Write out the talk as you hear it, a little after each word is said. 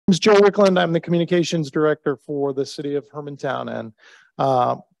is Joe Wickland. I'm the communications director for the city of Hermantown.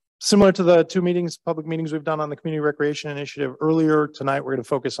 And similar to the two public meetings we've done on the community recreation initiative earlier, tonight we're going to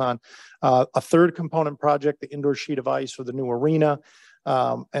focus on a third component project, the indoor sheet of ice or the new arena,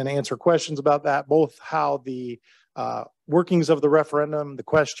 and answer questions about that, both how the workings of the referendum, the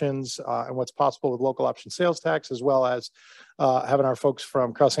questions, and what's possible with local option sales tax, as well as having our folks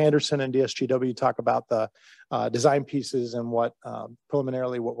from Cross Anderson and DSGW talk about the design pieces and what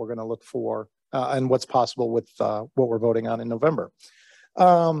preliminarily what we're going to look for and what's possible with what we're voting on in November.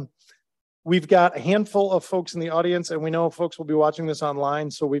 We've got a handful of folks in the audience, and we know folks will be watching this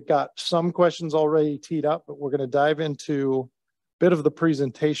online, so we've got some questions already teed up, but we're going to dive into a bit of the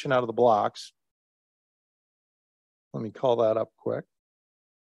presentation out of the blocks. Let me call that up quick.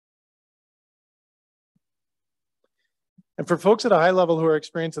 And for folks at a high level who are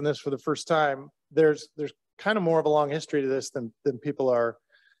experiencing this for the first time, there's kind of more of a long history to this than people are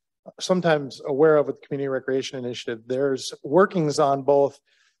sometimes aware of with the Community Recreation Initiative. There's workings on both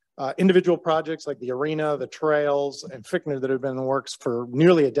individual projects like the arena, the trails, and Fickner that have been in the works for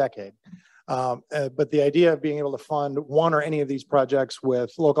nearly a decade. But the idea of being able to fund one or any of these projects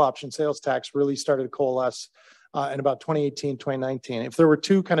with local option sales tax really started to coalesce in about 2018, 2019. If there were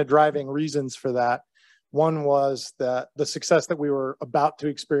two kind of driving reasons for that, one was that the success that we were about to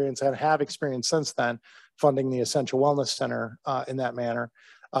experience and have experienced since then, funding the Essential Wellness Center in that manner,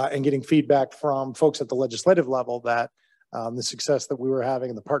 and getting feedback from folks at the legislative level that the success that we were having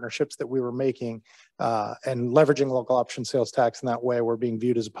and the partnerships that we were making and leveraging local option sales tax in that way were being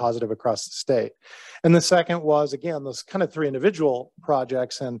viewed as a positive across the state. And the second was, again, those kind of three individual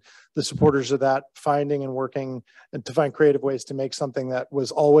projects and the supporters of that finding and working and to find creative ways to make something that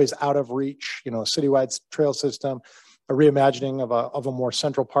was always out of reach, you know, a citywide trail system, a reimagining of a more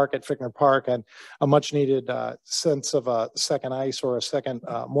central park at Fickner Park, and a much needed sense of a second ice or a second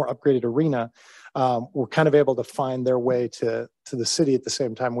more upgraded arena. Were kind of able to find their way to the city at the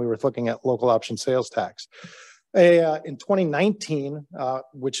same time we were looking at local option sales tax. In 2019,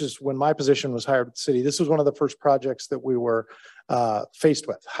 which is when my position was hired at the city, this was one of the first projects that we were faced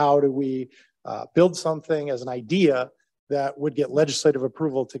with. How do we build something as an idea that would get legislative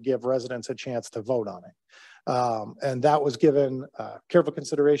approval to give residents a chance to vote on it? And that was given careful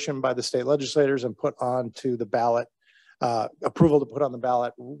consideration by the state legislators and put onto the ballot, approval to put on the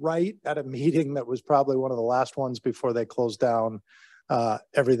ballot right at a meeting that was probably one of the last ones before they closed down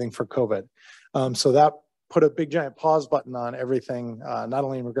everything for COVID. So that put a big giant pause button on everything, not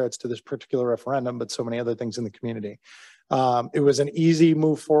only in regards to this particular referendum, but so many other things in the community. It was an easy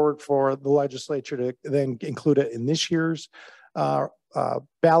move forward for the legislature to then include it in this year's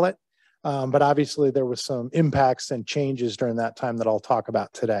ballot. But obviously there was some impacts and changes during that time that I'll talk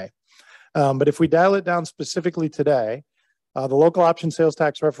about today. But if we dial it down specifically today, the local option sales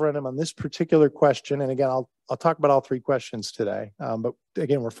tax referendum on this particular question, and again, I'll talk about all three questions today, but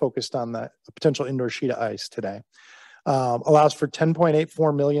again, we're focused on the potential indoor sheet of ice today, allows for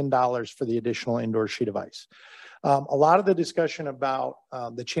 $10.84 million for the additional indoor sheet of ice. A lot of the discussion about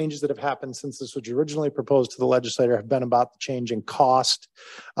the changes that have happened since this was originally proposed to the legislator have been about the change in cost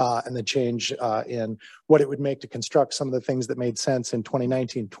and the change in what it would make to construct some of the things that made sense in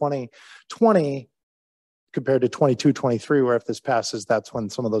 2019, 2020 compared to 22, 23, where if this passes, that's when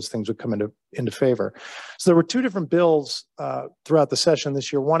some of those things would come into favor. So there were two different bills throughout the session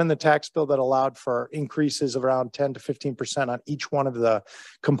this year. One in the tax bill that allowed for increases of around 10 to 15% on each one of the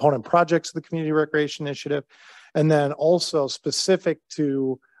component projects of the Community Recreation Initiative. And then also specific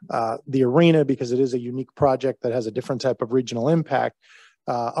to the arena, because it is a unique project that has a different type of regional impact,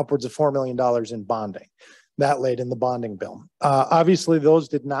 upwards of $4 million in bonding. That laid in the bonding bill. Obviously, those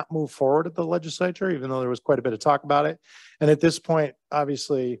did not move forward at the legislature, even though there was quite a bit of talk about it. And at this point,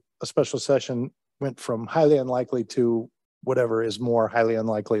 obviously, a special session went from highly unlikely to whatever is more highly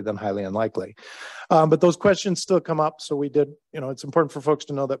unlikely than highly unlikely. But those questions still come up. So we did, you know, it's important for folks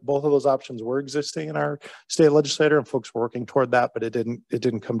to know that both of those options were existing in our state legislature and folks were working toward that, but it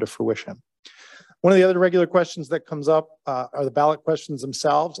didn't come to fruition. One of the other regular questions that comes up are the ballot questions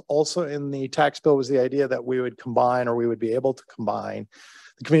themselves. Also in the tax bill was the idea that we would combine, or we would be able to combine,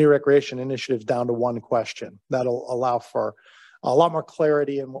 the community recreation initiatives down to one question. That'll allow for a lot more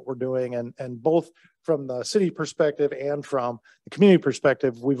clarity in what we're doing, and both from the city perspective and from the community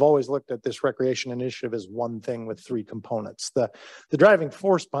perspective, we've always looked at this recreation initiative as one thing with three components. The driving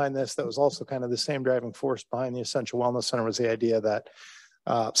force behind this, that was also kind of the same driving force behind the Essential Wellness Center, was the idea that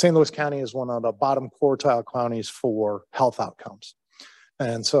St. Louis County is one of the bottom quartile counties for health outcomes.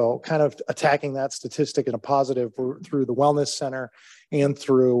 And so kind of attacking that statistic in a positive through the wellness center and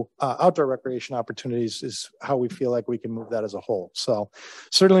through outdoor recreation opportunities is how we feel like we can move that as a whole. So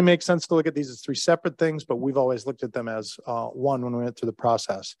certainly makes sense to look at these as three separate things, but we've always looked at them as one when we went through the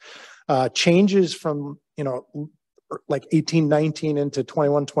process. Changes from, like 1819 into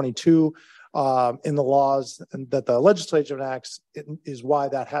 2122 in the laws that the legislature enacts is why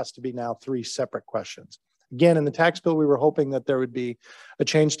that has to be now three separate questions. Again, in the tax bill, we were hoping that there would be a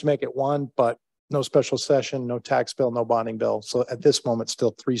change to make it one, but no special session, no tax bill, no bonding bill. So at this moment,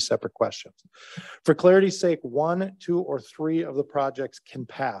 still three separate questions. For clarity's sake, 1, 2, or 3 of the projects can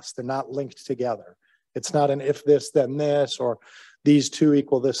pass. They're not linked together. It's not an if this, then this, or these two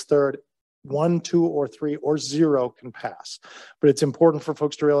equal this third. 1, 2, or 3, or 0 can pass. But it's important for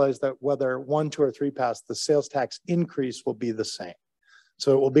folks to realize that whether 1, 2, or 3 pass, the sales tax increase will be the same.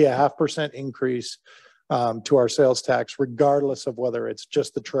 So it will be a 0.5% increase to our sales tax, regardless of whether it's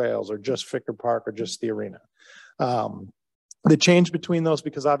just the trails or just Ficker Park or just the arena. The change between those,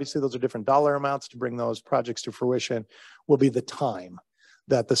 because obviously those are different dollar amounts to bring those projects to fruition, will be the time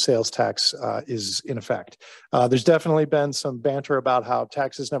that the sales tax is in effect. There's definitely been some banter about how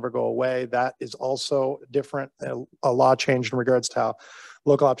taxes never go away. That is also different. A law change in regards to how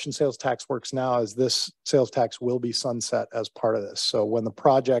local option sales tax works now is this sales tax will be sunset as part of this. So when the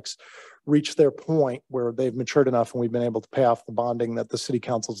projects reach their point where they've matured enough and we've been able to pay off the bonding that the city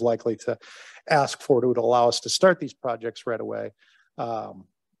council is likely to ask for to allow us to start these projects right away,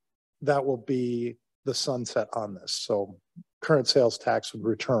 that will be the sunset on this. So current sales tax would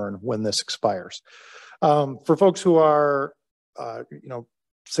return when this expires. For folks who are,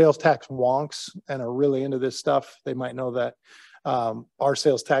 sales tax wonks and are really into this stuff, they might know that our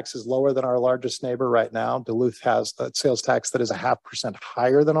sales tax is lower than our largest neighbor right now. Duluth has a sales tax that is 0.5%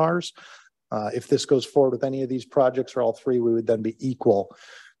 higher than ours. If this goes forward with any of these projects or all three, we would then be equal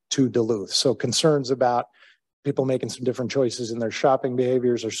to Duluth. So concerns about people making some different choices in their shopping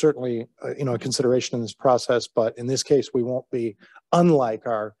behaviors are certainly, a consideration in this process. But in this case, we won't be unlike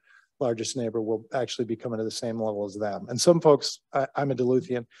our largest neighbor. We'll actually be coming to the same level as them. And some folks, I'm a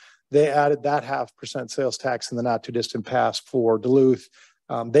Duluthian, they added that 0.5% sales tax in the not too distant past for Duluth.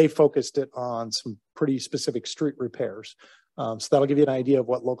 They focused it on some pretty specific street repairs. So that'll give you an idea of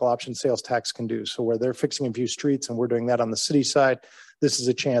what local option sales tax can do. So where they're fixing a few streets and we're doing that on the city side, this is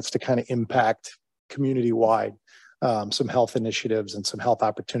a chance to kind of impact community-wide some health initiatives and some health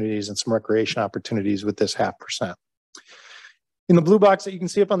opportunities and some recreation opportunities with this 0.5%. In the blue box that you can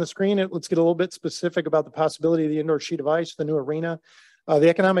see up on the screen, let's get a little bit specific about the possibility of the indoor sheet of ice, the new arena. The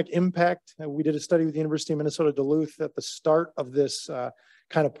economic impact, we did a study with the University of Minnesota Duluth at the start of this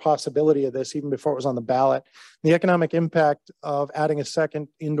kind of possibility of this, even before it was on the ballot. The economic impact of adding a second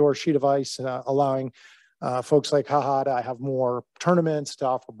indoor sheet of ice, allowing folks like HaHa to have more tournaments, to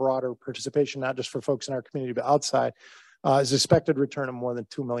offer broader participation, not just for folks in our community, but outside, is expected return of more than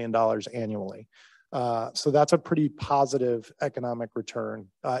 $2 million annually. So that's a pretty positive economic return,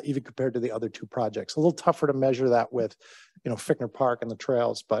 even compared to the other two projects. A little tougher to measure that with, Fickner Park and the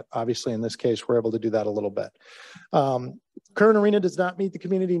trails, but obviously in this case, we're able to do that a little bit. Current arena does not meet the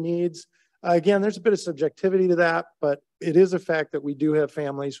community needs. Again, there's a bit of subjectivity to that, but it is a fact that we do have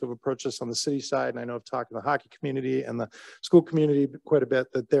families who have approached us on the city side, and I know I've talked to the hockey community and the school community quite a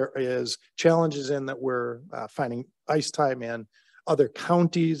bit, that there is challenges in that we're finding ice time in other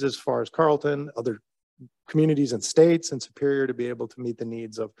counties as far as Carleton, other communities and states, and Superior to be able to meet the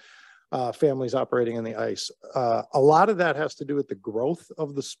needs of families operating in the ice. A lot of that has to do with the growth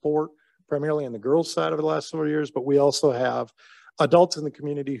of the sport, primarily on the girls' side over the last several years, but we also have adults in the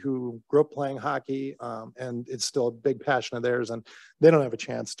community who grew up playing hockey, and it's still a big passion of theirs, and they don't have a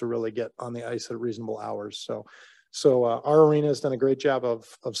chance to really get on the ice at reasonable hours. So our arena has done a great job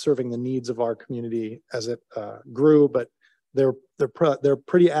of serving the needs of our community as it grew, but they're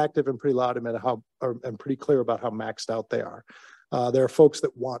pretty active and pretty loud about and pretty clear about how maxed out they are. There are folks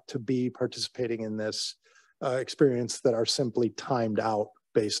that want to be participating in this experience that are simply timed out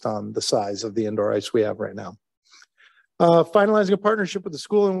based on the size of the indoor ice we have right now. Finalizing a partnership with the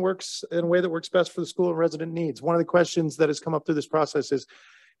school and works in a way that works best for the school and resident needs. One of the questions that has come up through this process is,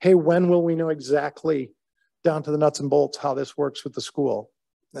 hey, when will we know exactly down to the nuts and bolts how this works with the school?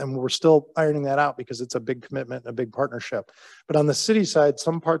 And we're still ironing that out because it's a big commitment and a big partnership. But on the city side,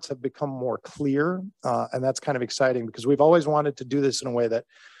 some parts have become more clear, and that's kind of exciting because we've always wanted to do this in a way that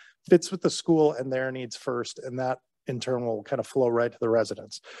fits with the school and their needs first, and that in turn will kind of flow right to the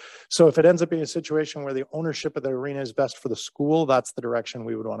residents. So if it ends up being a situation where the ownership of the arena is best for the school, that's the direction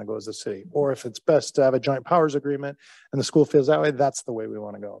we would want to go as a city. Or if it's best to have a joint powers agreement and the school feels that way, that's the way we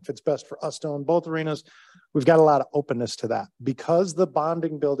want to go. If it's best for us to own both arenas, we've got a lot of openness to that. Because the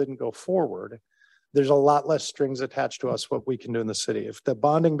bonding bill didn't go forward, there's a lot less strings attached to us what we can do in the city. If the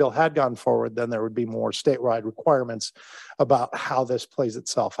bonding bill had gone forward, then there would be more statewide requirements about how this plays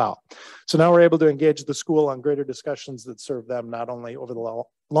itself out. So now we're able to engage the school on greater discussions that serve them not only over the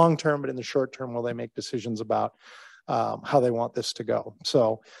long term, but in the short term while they make decisions about how they want this to go.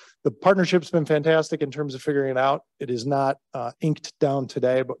 So the partnership's been fantastic in terms of figuring it out. It is not inked down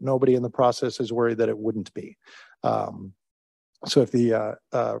today, but nobody in the process is worried that it wouldn't be. So if the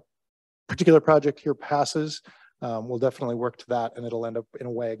particular project here passes, we'll definitely work to that, and it'll end up in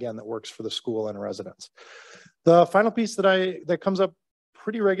a way again that works for the school and residents. The final piece that comes up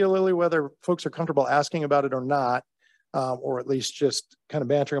pretty regularly, whether folks are comfortable asking about it or not, or at least just kind of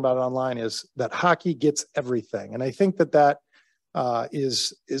bantering about it online, is that hockey gets everything. And I think that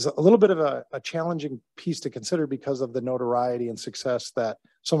is a little bit of a challenging piece to consider because of the notoriety and success that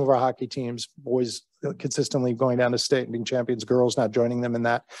some of our hockey teams, boys consistently going down to state and being champions, girls not joining them in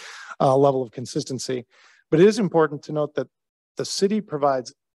that level of consistency. But it is important to note that the city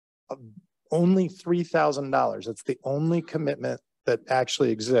provides only $3,000. It's the only commitment that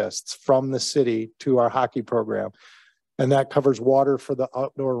actually exists from the city to our hockey program. And that covers water for the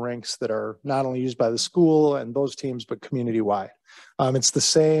outdoor rinks that are not only used by the school and those teams, but community-wide. It's the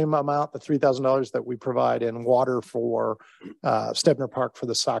same amount, the $3,000 that we provide in water for Stebner Park for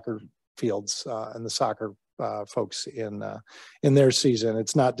the soccer fields and the soccer folks in their season.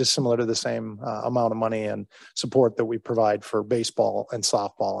 It's not dissimilar to the same amount of money and support that we provide for baseball and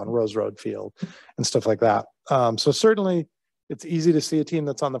softball on Rose Road Field and stuff like that. So certainly, it's easy to see a team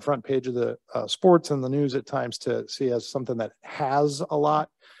that's on the front page of the sports and the news at times to see as something that has a lot.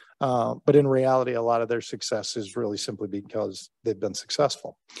 But in reality, a lot of their success is really simply because they've been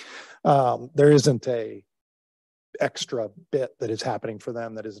successful. There isn't a extra bit that is happening for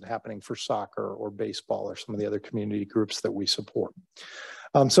them that isn't happening for soccer or baseball or some of the other community groups that we support.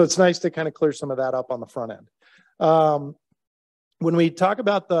 So it's nice to kind of clear some of that up on the front end. When we talk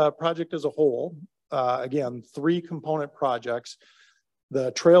about the project as a whole, again, 3 component projects.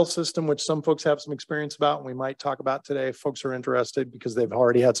 The trail system, which some folks have some experience about, and we might talk about today if folks are interested because they've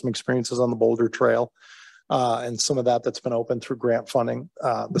already had some experiences on the Boulder Trail and some of that's been open through grant funding.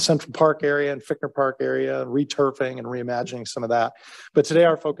 The Central Park area and Fickner Park area, returfing and reimagining some of that. But today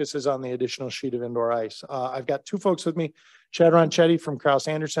our focus is on the additional sheet of indoor ice. I've got 2 folks with me, Chad Ronchetti from Krause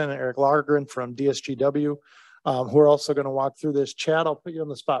Anderson and Eric Lagergren from DSGW, who are also going to walk through this. Chad, I'll put you on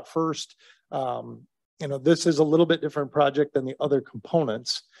the spot first. This is a little bit different project than the other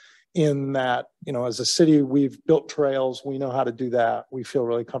components in that, as a city, we've built trails. We know how to do that. We feel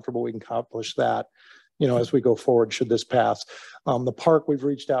really comfortable we can accomplish that, as we go forward, should this pass. The park, we've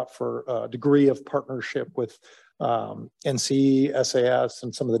reached out for a degree of partnership with NCE, SAS,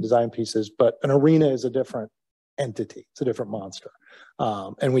 and some of the design pieces, but an arena is a different entity. It's a different monster.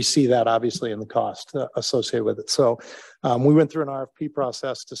 And we see that obviously in the cost associated with it. So we went through an RFP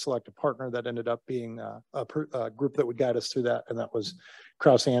process to select a partner that ended up being a group that would guide us through that. And that was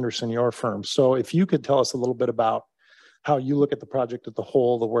Krause Anderson, your firm. So if you could tell us a little bit about how you look at the project as a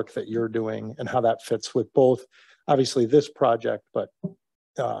whole, the work that you're doing, and how that fits with both, obviously this project, but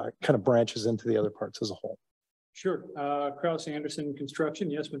kind of branches into the other parts as a whole. Sure. Krause Anderson Construction,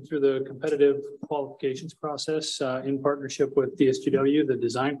 yes, went through the competitive qualifications process in partnership with DSGW, the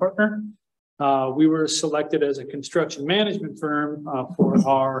design partner. We were selected as a construction management firm for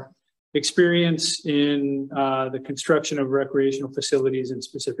our experience in the construction of recreational facilities and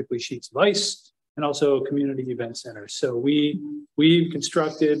specifically sheets of ice and also community event centers. So we've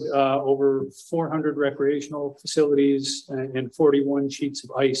constructed over 400 recreational facilities and 41 sheets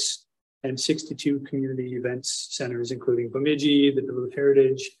of ice and 62 community events centers, including Bemidji, the Duluth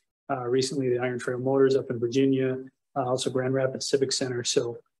Heritage, recently the Iron Trail Motors up in Virginia, also Grand Rapids Civic Center.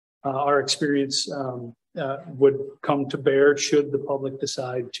 So our experience would come to bear should the public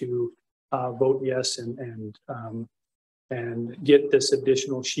decide to vote yes and get this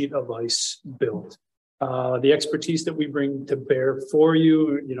additional sheet of ice built. The expertise that we bring to bear for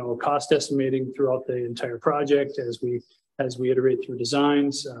you, cost estimating throughout the entire project as we iterate through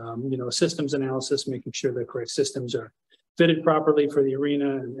designs, systems analysis, making sure the correct systems are fitted properly for the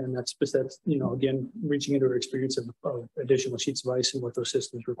arena. And that's again, reaching into our experience of additional sheets of ice and what those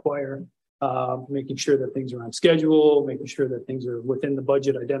systems require, making sure that things are on schedule, making sure that things are within the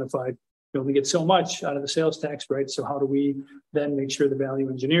budget identified. You only get so much out of the sales tax, right? So how do we then make sure the value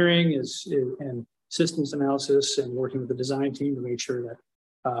engineering is and systems analysis and working with the design team to make sure that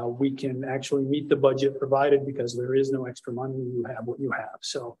we can actually meet the budget provided, because there is no extra money. You have what you have.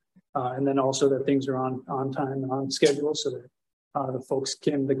 So, and then also that things are on time and on schedule, so that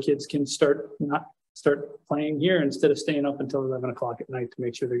the kids can start playing here instead of staying up until 11 o'clock at night to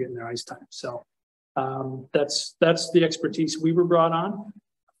make sure they're getting their ice time. So that's the expertise we were brought on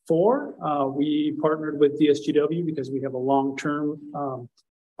for. We partnered with DSGW because we have a long-term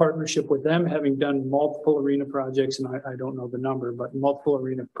partnership with them, having done multiple arena projects, and I don't know the number, but multiple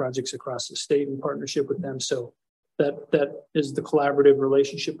arena projects across the state in partnership with them. So that is the collaborative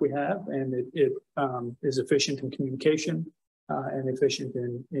relationship we have, and it is efficient in communication and efficient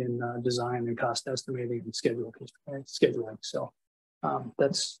in design and cost estimating and scheduling. So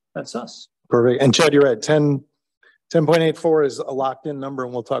that's us. Perfect. And Chad, you're right. 10.84 is a locked in number,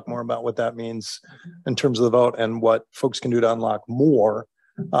 and we'll talk more about what that means in terms of the vote and what folks can do to unlock more.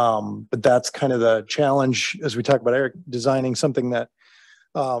 But that's kind of the challenge as we talk about Eric designing something that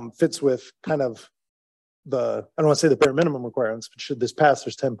fits with kind of I don't want to say the bare minimum requirements, but should this pass,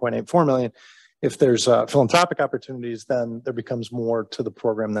 there's 10.84 million. If there's philanthropic opportunities, then there becomes more to the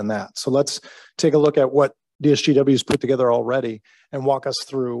program than that. So let's take a look at what DSGW has put together already and walk us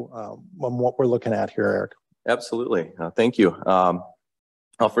through what we're looking at here, Eric. Absolutely. Thank you.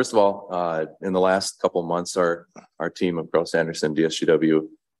 Well, first of all, in the last couple of months, our team of Krause Anderson DSGW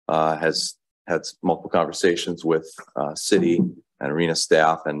has had multiple conversations with city and arena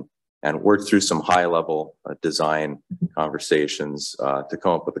staff and worked through some high level design conversations to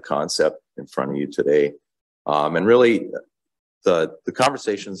come up with the concept in front of you today. And really the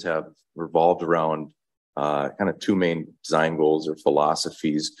conversations have revolved around kind of two main design goals or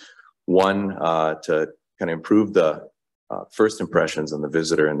philosophies. One, to kind of improve the first impressions on the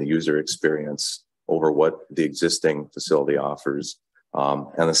visitor and the user experience over what the existing facility offers.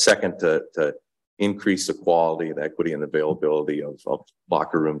 And the second, to increase the quality, the equity, and availability of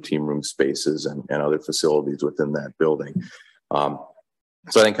locker room, team room spaces and other facilities within that building.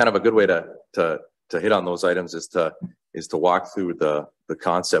 So I think kind of a good way to hit on those items is to walk through the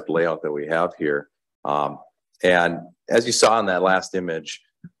concept layout that we have here. And as you saw in that last image,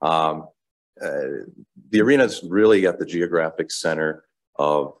 the arena is really at the geographic center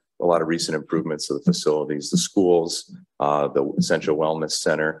of a lot of recent improvements to the facilities, the schools, the Essential Wellness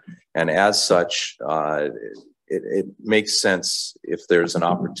Center. And as such, it makes sense if there's an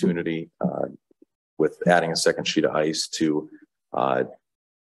opportunity with adding a second sheet of ice to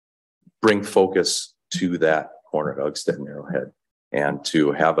bring focus to that corner at Uggstead and Arrowhead, and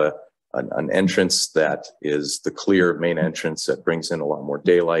to have an entrance that is the clear main entrance that brings in a lot more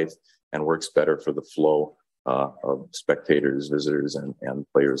daylight and works better for the flow of spectators, visitors, and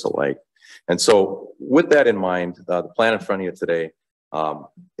players alike. And so with that in mind, the plan in front of you today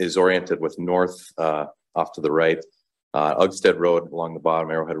is oriented with north off to the right, Uggstead Road along the bottom,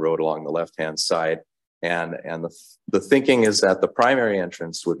 Arrowhead Road along the left-hand side. And the thinking is that the primary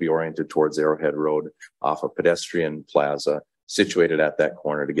entrance would be oriented towards Arrowhead Road off a pedestrian plaza situated at that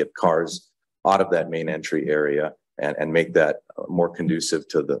corner to get cars out of that main entry area and make that more conducive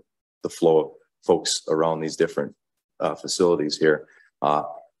to the flow of folks around these different facilities here.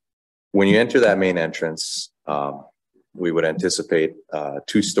 When you enter that main entrance, we would anticipate a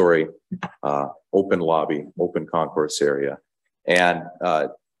two-story open lobby, open concourse area. And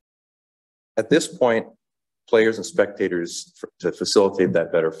at this point, players and spectators, to facilitate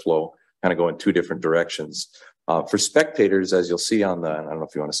that better flow, kind of go in two different directions. For spectators, as you'll see on I don't know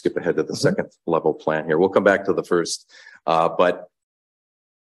if you want to skip ahead to the second level plan here. We'll come back to the first, but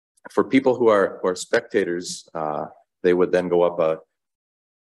for people who are spectators, they would then go up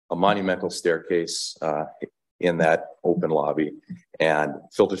a monumental staircase in that open lobby and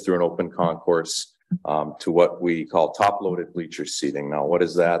filter through an open concourse to what we call top-loaded bleacher seating. Now, what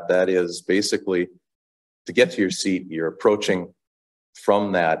is that? That is basically to get to your seat, you're approaching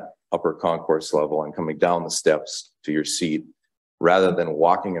from that upper concourse level and coming down the steps to your seat rather than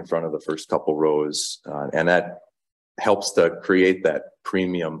walking in front of the first couple rows. And that helps to create that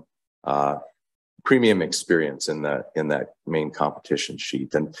premium experience in that main competition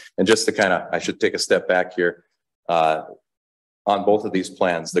sheet. And just to kind of, I should take a step back here. On both of these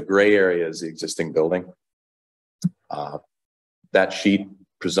plans, the gray area is the existing building. That sheet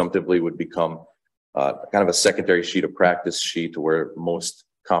presumptively would become kind of a secondary sheet, a practice sheet, where most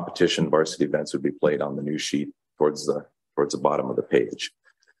competition varsity events would be played on the new sheet towards the bottom of the page.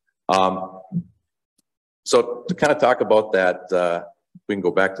 So to kind of talk about that, we can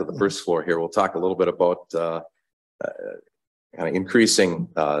go back to the first floor here. We'll talk a little bit about kind of increasing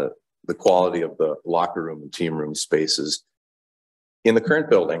the quality of the locker room and team room spaces. In the current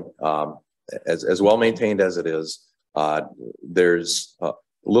building, as well maintained as it is, there's a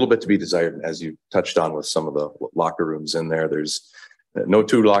little bit to be desired, as you touched on with some of the locker rooms in there. There's no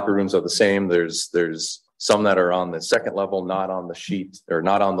two locker rooms are the same. There's some that are on the second level, not on the sheet or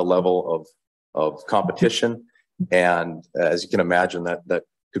not on the level of competition. And as you can imagine, that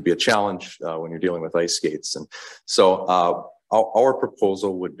could be a challenge when you're dealing with ice skates. And so our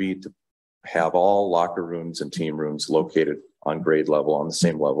proposal would be to have all locker rooms and team rooms located on grade level, on the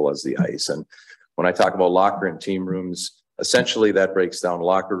same level as the ice. And when I talk about locker and team rooms, essentially that breaks down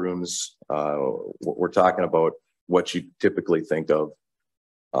locker rooms. We're talking about what you typically think of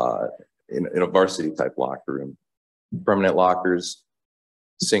in a varsity type locker room: permanent lockers,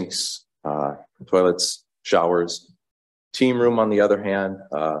 sinks, toilets, showers. Team room, on the other hand,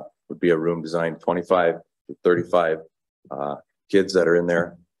 would be a room designed 25 to 35 kids that are in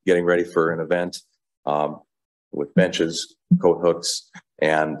there getting ready for an event, with benches, coat hooks,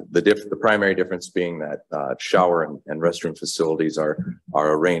 and the primary difference being that shower and restroom facilities are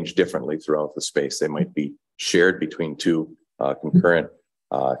arranged differently throughout the space. They might be shared between two concurrent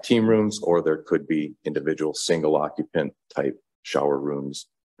team rooms, or there could be individual single occupant type shower rooms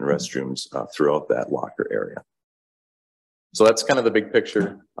and restrooms throughout that locker area. So that's kind of the big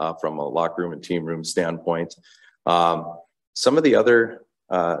picture from a locker room and team room standpoint. Some of the other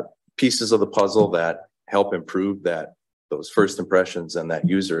pieces of the puzzle that help improve those first impressions and that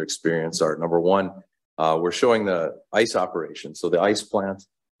user experience are: number one, we're showing the ice operation. So the ice plant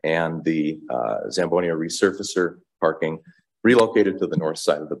and the Zambonia resurfacer parking relocated to the north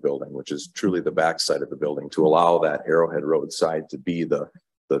side of the building, which is truly the back side of the building, to allow that Arrowhead Road side to be the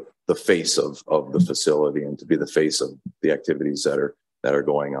face of the facility and to be the face of the activities that are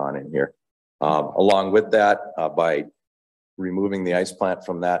going on in here. Along with that, by removing the ice plant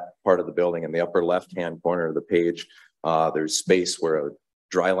from that part of the building, in the upper left-hand corner of the page, there's space where a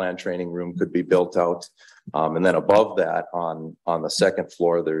dry land training room could be built out. And then above that, on the second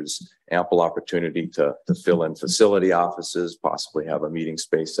floor, there's ample opportunity to fill in facility offices, possibly have a meeting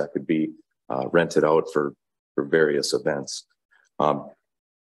space that could be rented out for various events.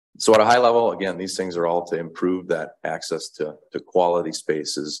 So at a high level, again, these things are all to improve that access to quality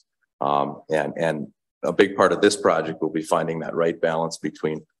spaces. And a big part of this project will be finding that right balance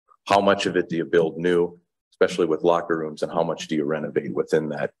between how much of it do you build new, especially with locker rooms, and how much do you renovate within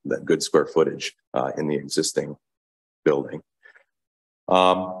that good square footage in the existing building.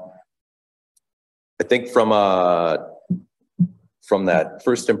 I think from that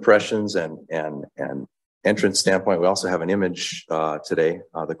first impressions and entrance standpoint, we also have an image today.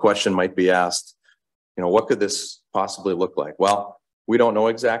 The question might be asked, what could this possibly look like? Well, we don't know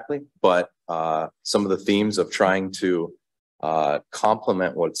exactly, but some of the themes of trying to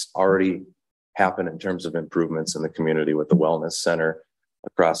complement what's already happened in terms of improvements in the community with the wellness center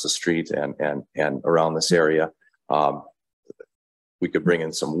across the street and around this area. We could bring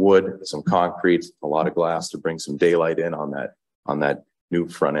in some wood, some concrete, a lot of glass to bring some daylight in on that new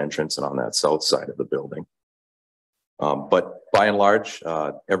front entrance and on that south side of the building. But by and large,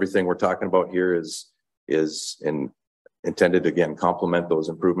 everything we're talking about here is intended to, again, complement those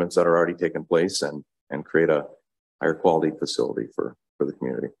improvements that are already taking place and create a higher quality facility for the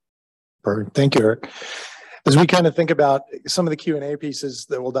community. Perfect. Thank you, Eric. As we kind of think about some of the Q&A pieces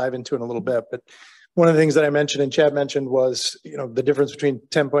that we'll dive into in a little bit, but one of the things that I mentioned and Chad mentioned was, the difference between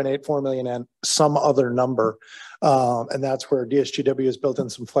 10.84 million and some other number. And that's where DSGW has built in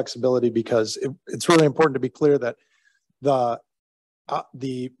some flexibility, because it's really important to be clear that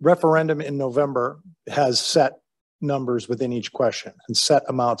the referendum in November has set numbers within each question and set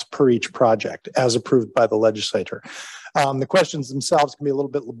amounts per each project as approved by the legislator. The questions themselves can be a little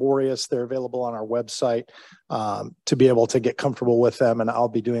bit laborious. They're available on our website to be able to get comfortable with them. And I'll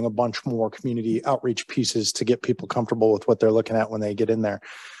be doing a bunch more community outreach pieces to get people comfortable with what they're looking at when they get in there.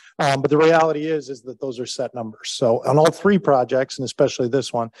 But the reality is that those are set numbers. So on all three projects, and especially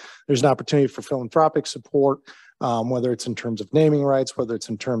this one, there's an opportunity for philanthropic support, whether it's in terms of naming rights, whether it's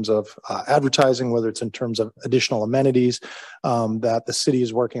in terms of advertising, whether it's in terms of additional amenities that the city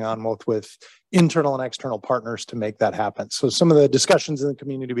is working on, both with internal and external partners to make that happen. So some of the discussions in the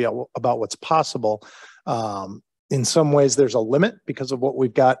community about what's possible, in some ways there's a limit because of what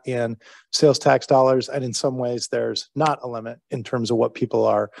we've got in sales tax dollars, and in some ways there's not a limit in terms of what people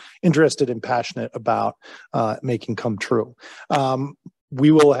are interested and passionate about making come true.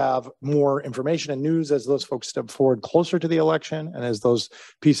 We will have more information and news as those folks step forward closer to the election and as those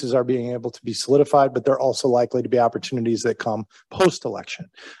pieces are being able to be solidified, but there are also likely to be opportunities that come post-election.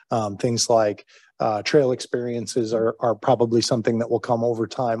 Things like trail experiences are probably something that will come over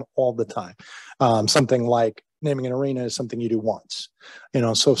time all the time. Something like naming an arena is something you do once,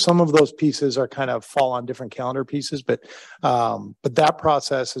 so some of those pieces are kind of fall on different calendar pieces, but that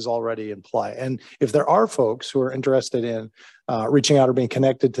process is already in play. And if there are folks who are interested in reaching out or being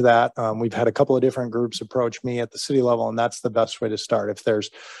connected to that, we've had a couple of different groups approach me at the city level, and that's the best way to start. If there's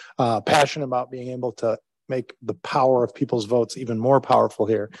passion about being able to make the power of people's votes even more powerful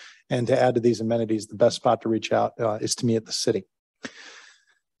here and to add to these amenities, the best spot to reach out is to me at the city.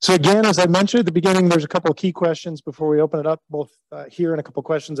 So again, as I mentioned at the beginning, there's a couple of key questions before we open it up, both here and a couple of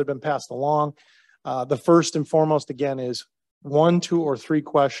questions that have been passed along. The first and foremost, again, is 1, 2, or 3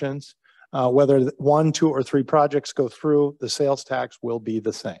 questions. Whether 1, 2, or 3 projects go through, the sales tax will be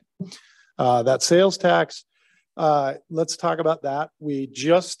the same. That sales tax, let's talk about that. We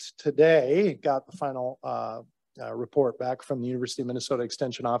just today got the final report back from the University of Minnesota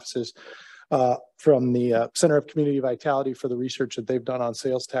Extension offices from the Center of Community Vitality for the research that they've done on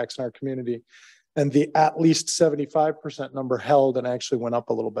sales tax in our community. And the at least 75% number held and actually went up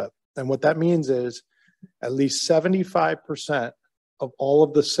a little bit. And what that means is at least 75% of all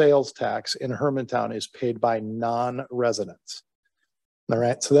of the sales tax in Hermantown is paid by non-residents. All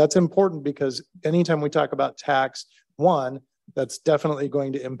right, so that's important because anytime we talk about tax, one, that's definitely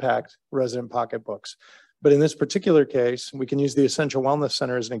going to impact resident pocketbooks. But in this particular case, we can use the Essential Wellness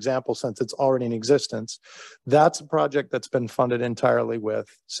Center as an example since it's already in existence. That's a project that's been funded entirely with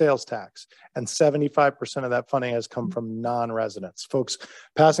sales tax. And 75% of that funding has come from non-residents, folks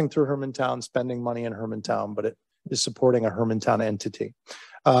passing through Hermantown, spending money in Hermantown, but it is supporting a Hermantown entity.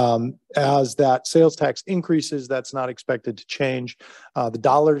 As that sales tax increases, that's not expected to change. The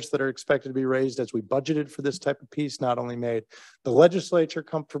dollars that are expected to be raised as we budgeted for this type of piece not only made the legislature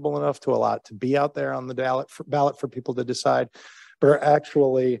comfortable enough to allow it to be out there on the ballot for people to decide, but are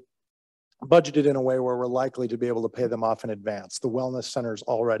actually budgeted in a way where we're likely to be able to pay them off in advance. The wellness center is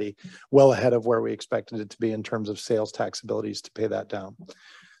already well ahead of where we expected it to be in terms of sales tax abilities to pay that down.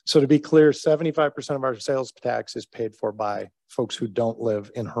 So to be clear, 75% of our sales tax is paid for by folks who don't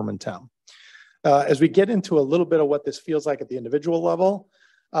live in Hermantown. As we get into a little bit of what this feels like at the individual level,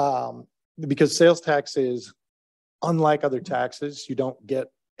 because sales tax is unlike other taxes, you don't get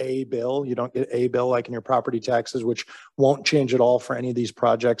a bill. You don't get a bill like in your property taxes, which won't change at all for any of these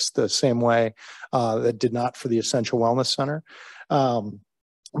projects the same way that did not for the Essential Wellness Center.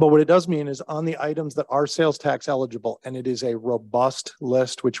 But what it does mean is on the items that are sales tax eligible, and it is a robust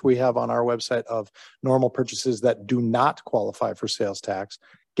list, which we have on our website of normal purchases that do not qualify for sales tax,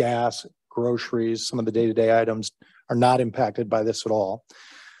 gas, groceries, some of the day-to-day items are not impacted by this at all.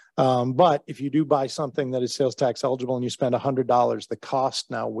 But if you do buy something that is sales tax eligible and you spend $100, the cost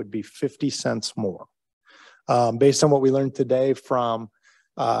now would be 50 cents more. Based on what we learned today from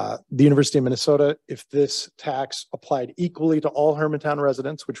the University of Minnesota, if this tax applied equally to all Hermantown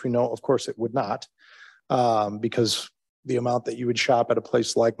residents, which we know, of course, it would not, because the amount that you would shop at a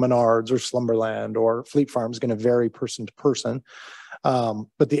place like Menards or Slumberland or Fleet Farm is going to vary person to person.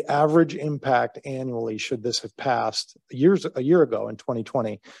 But the average impact annually, should this have passed a year ago in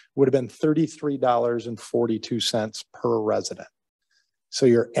 2020, would have been $33.42 per resident. So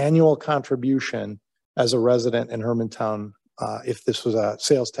your annual contribution as a resident in Hermantown, if this was a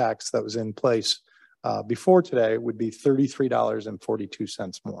sales tax that was in place before today, would be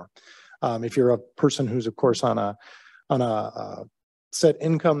 $33.42 more. If you're a person who's, of course, on a set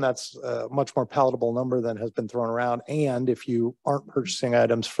income, that's a much more palatable number than has been thrown around. And if you aren't purchasing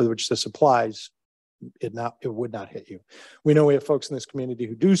items for which this applies, it would not hit you. We know we have folks in this community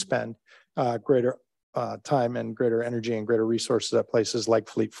who do spend greater time and greater energy and greater resources at places like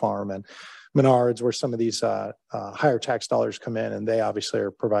Fleet Farm and Menards, where some of these higher tax dollars come in, and they obviously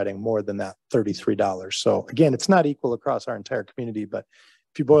are providing more than that $33. So again, it's not equal across our entire community, but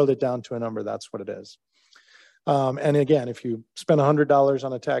if you boiled it down to a number, that's what it is. And again, if you spend $100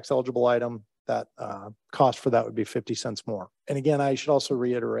 on a tax eligible item, that cost for that would be 50 cents more. And again, I should also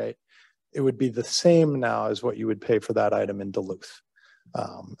reiterate, it would be the same now as what you would pay for that item in Duluth,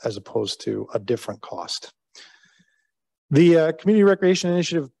 as opposed to a different cost. The Community Recreation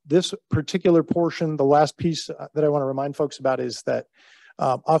Initiative, this particular portion, the last piece that I want to remind folks about is that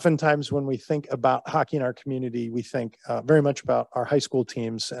oftentimes when we think about hockey in our community, we think very much about our high school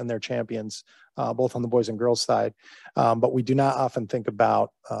teams and their champions, both on the boys and girls side. But we do not often think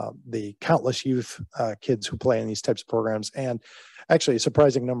about the countless youth kids who play in these types of programs, and actually a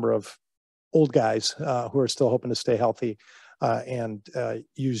surprising number of old guys who are still hoping to stay healthy and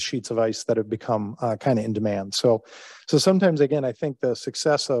use sheets of ice that have become kind of in demand. So sometimes, again, I think the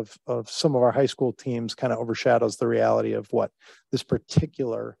success of some of our high school teams kind of overshadows the reality of what this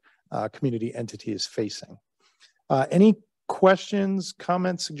particular community entity is facing. Any questions,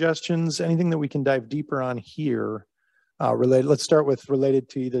 comments, suggestions, anything that we can dive deeper on here related? Let's start with related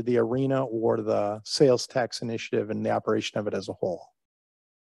to either the arena or the sales tax initiative and the operation of it as a whole.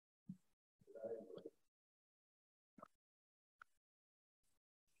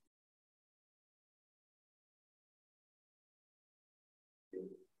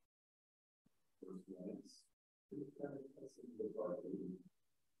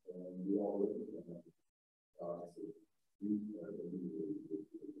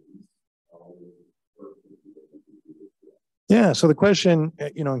 Yeah, so the question,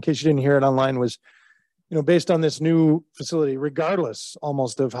 in case you didn't hear it online, was, based on this new facility, regardless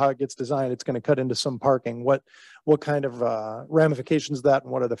almost of how it gets designed, it's going to cut into some parking. What kind of ramifications of that,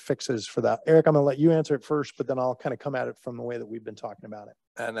 and what are the fixes for that? Eric, I'm going to let you answer it first, but then I'll kind of come at it from the way that we've been talking about it.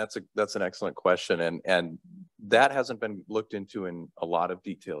 And that's an excellent question, and that hasn't been looked into in a lot of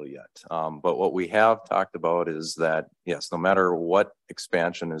detail yet. But what we have talked about is that, yes, no matter what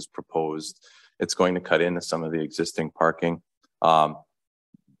expansion is proposed, it's going to cut into some of the existing parking.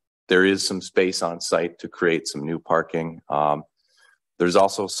 There is some space on site to create some new parking. There's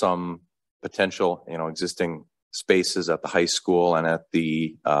also some potential, existing spaces at the high school and at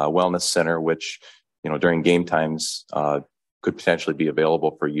the wellness center, which, during game times could potentially be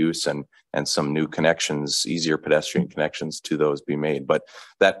available for use, and some new connections, easier pedestrian connections to those be made. But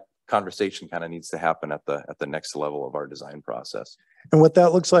that conversation kind of needs to happen at the next level of our design process. And what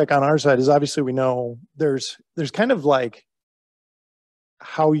that looks like on our side is, obviously we know there's kind of like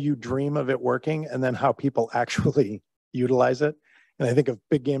how you dream of it working and then how people actually utilize it. And I think of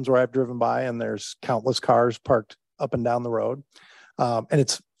big games where I've driven by and there's countless cars parked up and down the road. And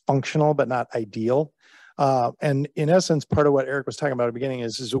it's functional, but not ideal. And in essence, part of what Eric was talking about at the beginning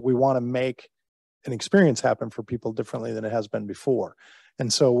is that we want to make an experience happen for people differently than it has been before.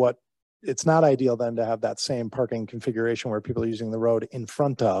 And so it's not ideal then to have that same parking configuration where people are using the road in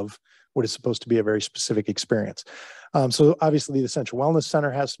front of what is supposed to be a very specific experience. So obviously the Central Wellness Center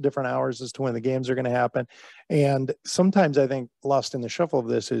has different hours as to when the games are going to happen. And sometimes I think lost in the shuffle of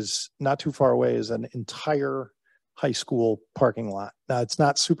this is not too far away is an entire high school parking lot. Now it's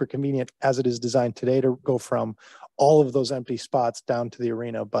not super convenient as it is designed today to go from all of those empty spots down to the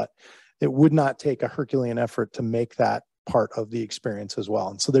arena, but it would not take a Herculean effort to make that part of the experience as well.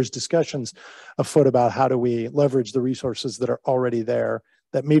 And so there's discussions afoot about how do we leverage the resources that are already there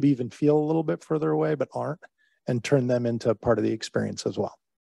that maybe even feel a little bit further away but aren't, and turn them into part of the experience as well.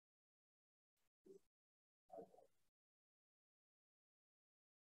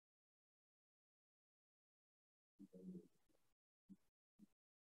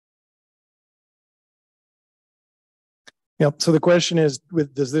 Yep. So the question is,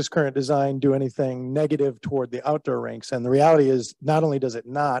 does this current design do anything negative toward the outdoor rinks? And the reality is, not only does it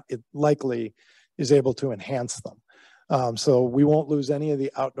not, it likely is able to enhance them. So we won't lose any of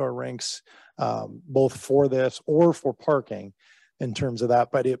the outdoor rinks, both for this or for parking in terms of that,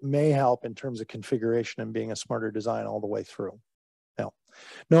 but it may help in terms of configuration and being a smarter design all the way through.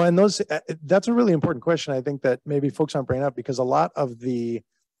 No, and that's a really important question. I think that maybe folks aren't bringing up, because a lot of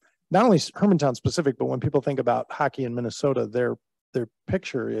not only Hermantown specific, but when people think about hockey in Minnesota, their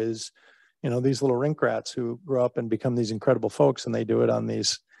picture is, these little rink rats who grow up and become these incredible folks, and they do it on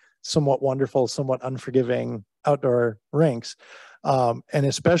these somewhat wonderful, somewhat unforgiving outdoor rinks. And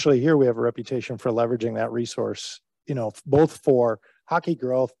especially here, we have a reputation for leveraging that resource, both for hockey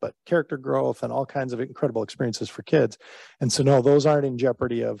growth, but character growth and all kinds of incredible experiences for kids. And so, no, those aren't in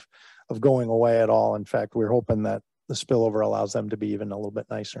jeopardy of going away at all. In fact, we're hoping that the spillover allows them to be even a little bit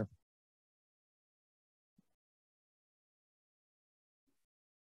nicer.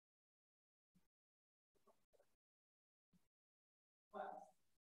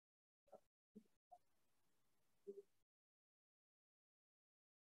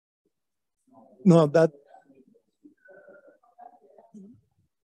 No, the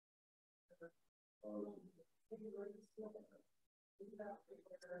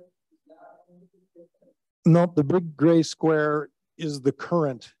big gray square is the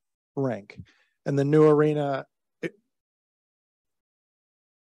current rink, and the new arena.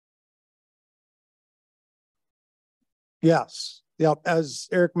 Yes. Yep. As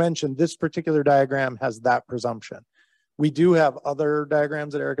Eric mentioned, this particular diagram has that presumption. We do have other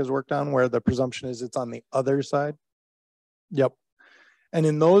diagrams that Eric has worked on where the presumption is it's on the other side. Yep. And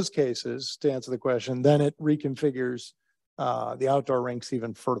in those cases, to answer the question, then it reconfigures the outdoor rinks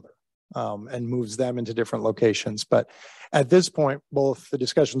even further and moves them into different locations. But at this point, both the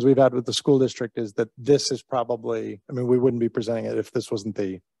discussions we've had with the school district is that this is probably, we wouldn't be presenting it if this wasn't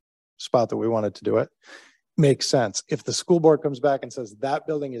the spot that we wanted to do it. makes sense. If the school board comes back and says that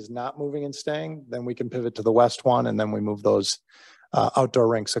building is not moving and staying, then we can pivot to the west one and then we move those outdoor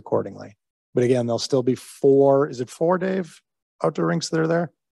rinks accordingly. But again, there'll still be 4, is it 4, Dave, outdoor rinks that are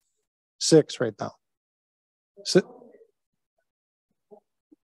there? 6 right now.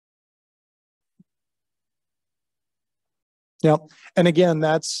 Yep. And again,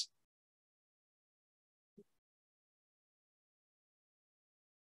 that's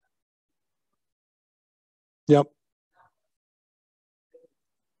yep.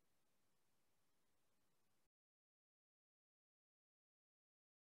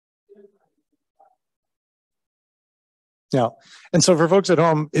 Yeah. And so for folks at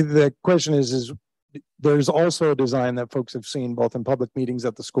home, the question is there's also a design that folks have seen both in public meetings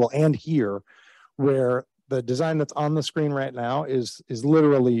at the school and here, where the design that's on the screen right now is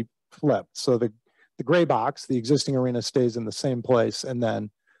literally flipped. So the gray box, the existing arena, stays in the same place, and then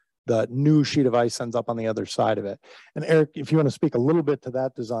the new sheet of ice ends up on the other side of it. And Eric, if you want to speak a little bit to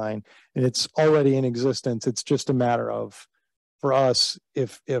that design, and it's already in existence, it's just a matter of, for us,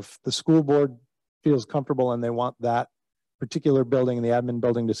 if the school board feels comfortable and they want that particular building, the admin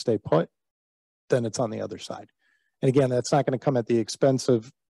building, to stay put, then it's on the other side. And again, that's not going to come at the expense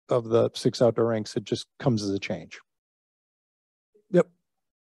of the 6 outdoor rinks. It just comes as a change. Yep.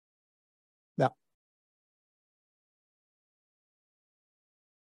 Yeah.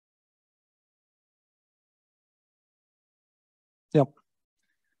 Yep.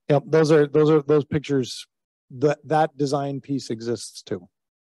 Yep. Those pictures, that design piece exists too.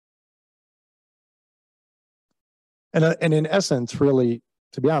 And in essence, really,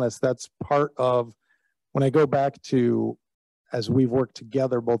 to be honest, that's part of when I go back to, as we've worked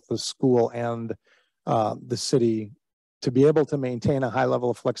together, both the school and the city, to be able to maintain a high level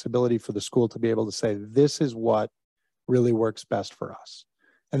of flexibility for the school to be able to say, this is what really works best for us.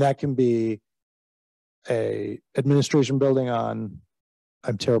 And that can be a administration building on,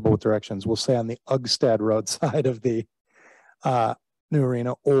 I'm terrible with directions, we'll say on the Ugstad Road side of the new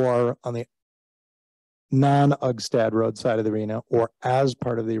arena, or on the non-Ugstad Road side of the arena, or as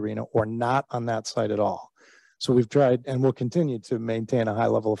part of the arena, or not on that side at all. So we've tried, and we'll continue to maintain a high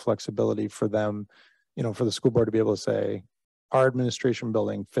level of flexibility for them, for the school board to be able to say, our administration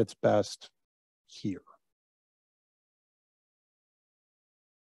building fits best here.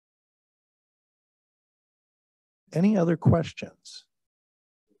 Any other questions?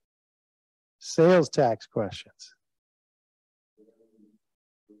 Sales tax questions?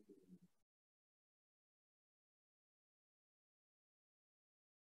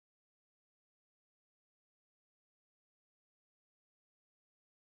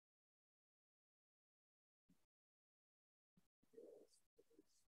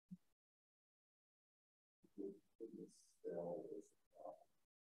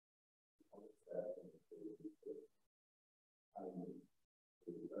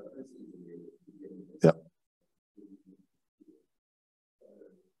 Yep.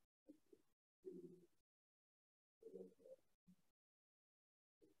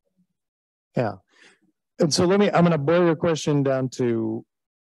 Yeah. And so I'm going to boil your question down to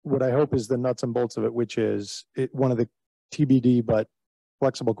what I hope is the nuts and bolts of it, which is one of the TBD but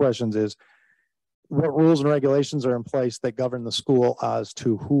flexible questions is, what rules and regulations are in place that govern the school as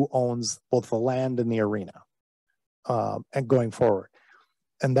to who owns both the land and the arena and going forward?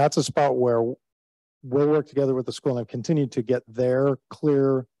 And that's a spot where we'll work together with the school and have continued to get their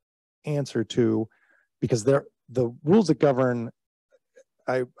clear answer to, because the rules that govern,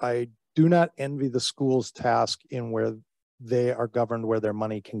 I do not envy the school's task in where they are governed, where their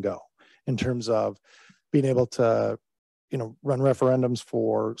money can go in terms of being able to, run referendums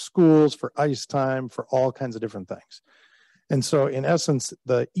for schools, for ice time, for all kinds of different things. And so in essence,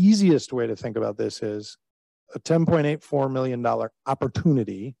 the easiest way to think about this is a $10.84 million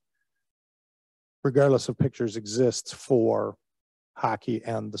opportunity, regardless of pictures, exists for hockey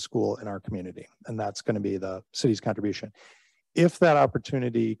and the school in our community. And that's going to be the city's contribution. If that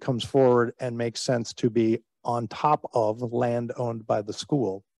opportunity comes forward and makes sense to be on top of land owned by the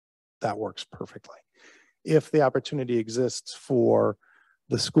school, that works perfectly. If the opportunity exists for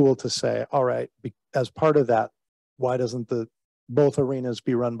the school to say, all right, as part of that, why doesn't both arenas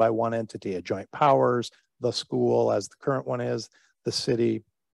be run by one entity, a joint powers, the school as the current one is, the city,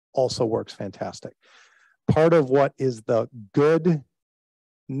 also works fantastic. Part of what is the good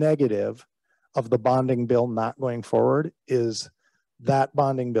negative of the bonding bill not going forward is that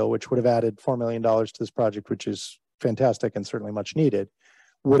bonding bill, which would have added $4 million to this project, which is fantastic and certainly much needed,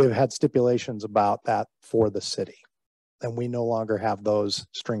 would have had stipulations about that for the city. And we no longer have those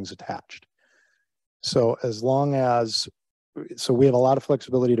strings attached. So we have a lot of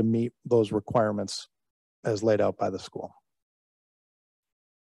flexibility to meet those requirements as laid out by the school.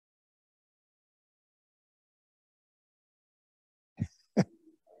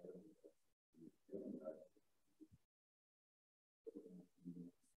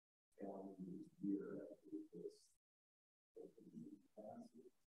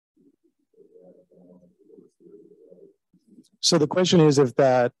 So the question is if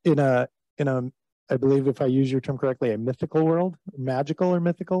that in a, I believe if I use your term correctly, a mythical world, magical or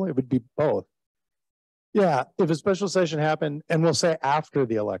mythical, it would be both. Yeah, if a special session happened, and we'll say after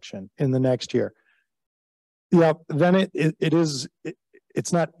the election in the next year, yeah, then it's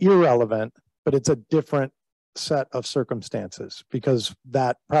not irrelevant, but it's a different set of circumstances because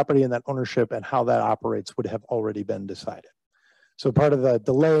that property and that ownership and how that operates would have already been decided. So part of the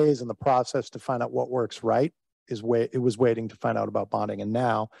delays and the process to find out what works right is it was waiting to find out about bonding. And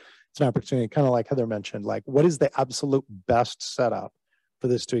now it's an opportunity, kind of like Heather mentioned, like what is the absolute best setup for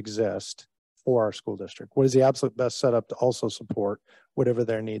this to exist for our school district? What is the absolute best setup to also support whatever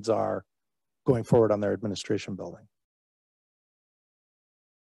their needs are going forward on their administration building?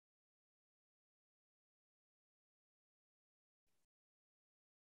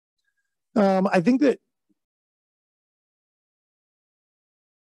 I think that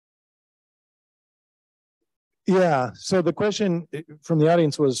yeah, so the question from the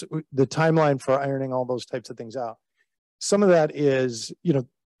audience was the timeline for ironing all those types of things out. Some of that is,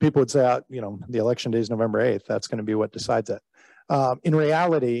 people would say, the election day is November 8th. That's going to be what decides it. In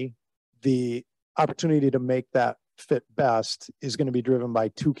reality, the opportunity to make that fit best is going to be driven by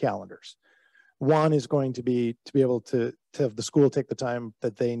two calendars. One is going to be able to have the school take the time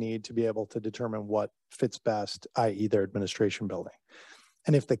that they need to be able to determine what fits best, i.e. their administration building.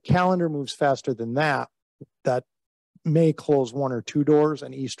 And if the calendar moves faster than that, that may close one or two doors,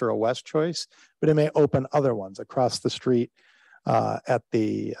 an east or a west choice, but it may open other ones across the street at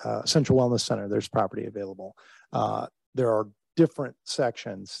the Central Wellness Center. There's property available. There are different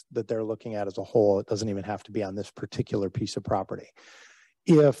sections that they're looking at as a whole. It doesn't even have to be on this particular piece of property.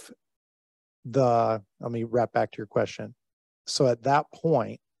 Let me wrap back to your question. So at that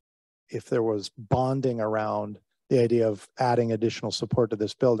point, if there was bonding around the idea of adding additional support to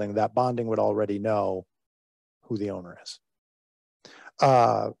this building, that bonding would already know who the owner is.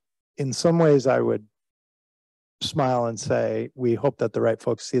 In some ways, I would smile and say, we hope that the right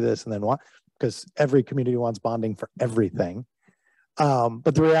folks see this and then want, because every community wants bonding for everything.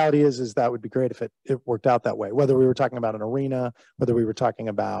 But the reality is that would be great if it worked out that way, whether we were talking about an arena, whether we were talking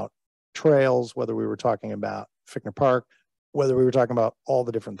about trails, whether we were talking about Fickner Park, whether we were talking about all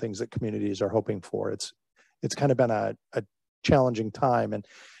the different things that communities are hoping for. It's kind of been a challenging time.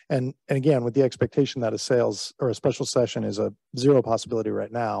 And again, with the expectation that a sales or a special session is a zero possibility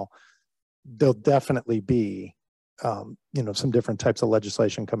right now, there'll definitely be, some different types of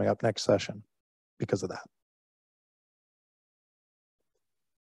legislation coming up next session because of that.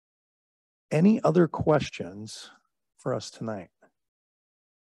 Any other questions for us tonight?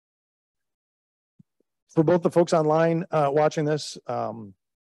 For both the folks online watching this,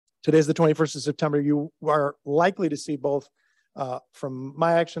 today's the 21st of September. You are likely to see both from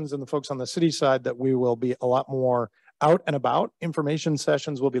my actions and the folks on the city side that we will be a lot more out and about. Information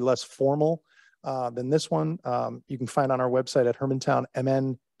sessions will be less formal than this one. You can find on our website at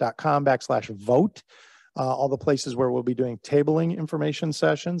hermantownmn.com/vote all the places where we'll be doing tabling information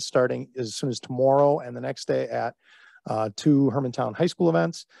sessions starting as soon as tomorrow and the next day at 2 Hermantown High School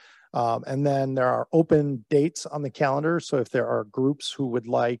events. And then there are open dates on the calendar. So if there are groups who would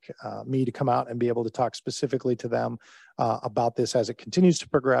like me to come out and be able to talk specifically to them about this as it continues to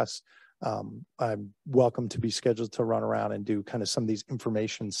progress, I'm welcome to be scheduled to run around and do kind of some of these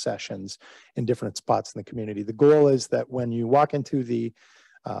information sessions in different spots in the community. The goal is that when you walk into the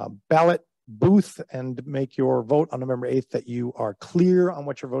ballot booth and make your vote on November 8th, that you are clear on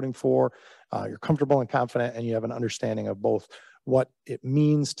what you're voting for, you're comfortable and confident, and you have an understanding of both what it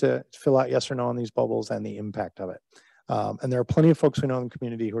means to fill out yes or no on these bubbles and the impact of it. And there are plenty of folks we know in the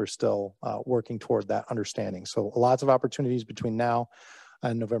community who are still working toward that understanding. So lots of opportunities between now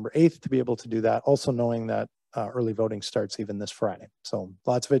and November 8th to be able to do that, also knowing that early voting starts even this Friday. So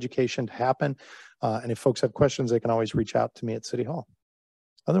lots of education to happen. And if folks have questions, they can always reach out to me at City Hall.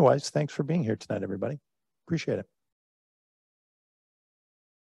 Otherwise, thanks for being here tonight, everybody. Appreciate it.